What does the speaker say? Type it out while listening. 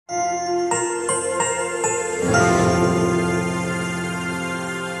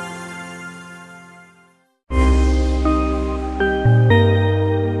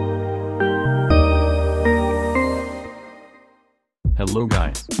Hello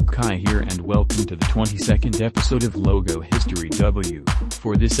guys, Kai here and welcome to the 22nd episode of Logo History W.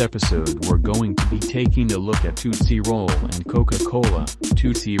 For this episode we're going to be taking a look at Tootsie Roll and Coca-Cola.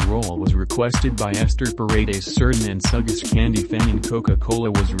 Tootsie Roll was requested by Esther Paredes Certain and Suggus Candy Fan, and Coca-Cola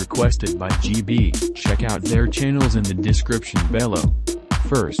was requested by GB. Check out their channels in the description below.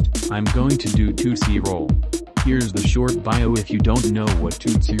 First, I'm going to do Tootsie Roll. Here's the short bio if you don't know what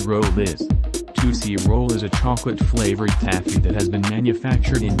Tootsie Roll is. Tootsie Roll is a chocolate-flavored taffy that has been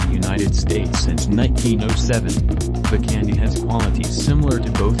manufactured in the United States since 1907. The candy has qualities similar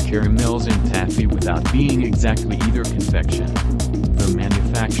to both caramels and taffy without being exactly either confection. The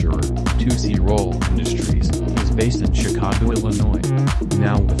manufacturer, Tootsie Roll Industries, is based in Chicago, Illinois.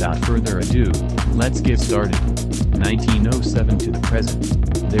 Now without further ado, let's get started. 1907 to the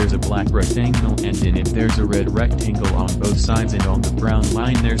present. There's a black rectangle and in it there's a red rectangle on both sides, and on the brown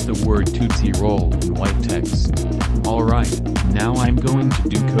line there's the word Tootsie Roll in white text. Alright, now I'm going to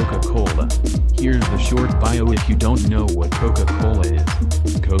do Coca-Cola. Here's the short bio if you don't know what Coca-Cola is.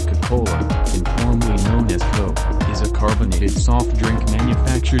 Coca-Cola, informally known as Coke, is a carbonated soft drink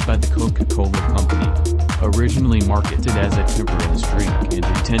manufactured by the Coca-Cola Company. Originally marketed as a temperance drink and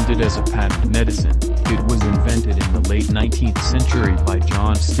intended as a patent medicine, it was invented in the late 19th century by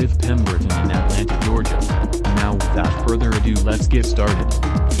John Stiff Pemberton in Atlanta, Georgia. Now without further ado let's get started.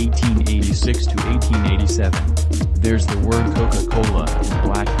 1886 to 1887. There's the word Coca-Cola in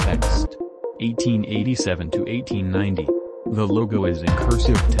black text. 1887 to 1890. The logo is in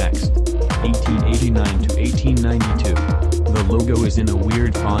cursive text. 1889 to 1892. The logo is in a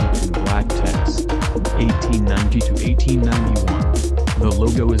weird font in black text. 1890 to 1891. The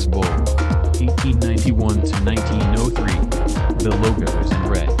logo is bold. 1891 to 1903. The logo is in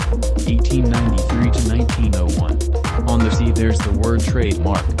red. 1893 to 1901. On the C there's the word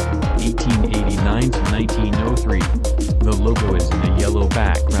trademark. 1889 to 1903. The logo is in a yellow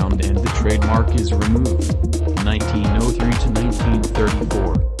background and the trademark is removed. 1903 to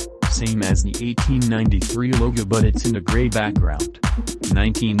 1934. Same as the 1893 logo but it's in a gray background.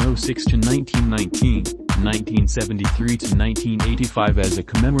 1906 to 1919. 1973 to 1985 as a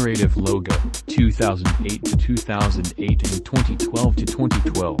commemorative logo. 2008 to 2008 and 2012 to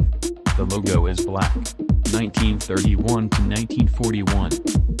 2012. The logo is black. 1931 to 1941.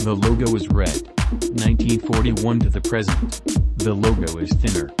 The logo is red. 1941 to the present. The logo is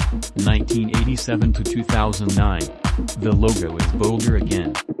thinner. 1987 to 2009. The logo is bolder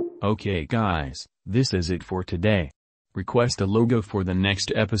again. Okay guys, this is it for today. Request a logo for the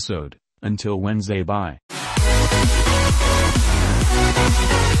next episode. Until Wednesday, bye.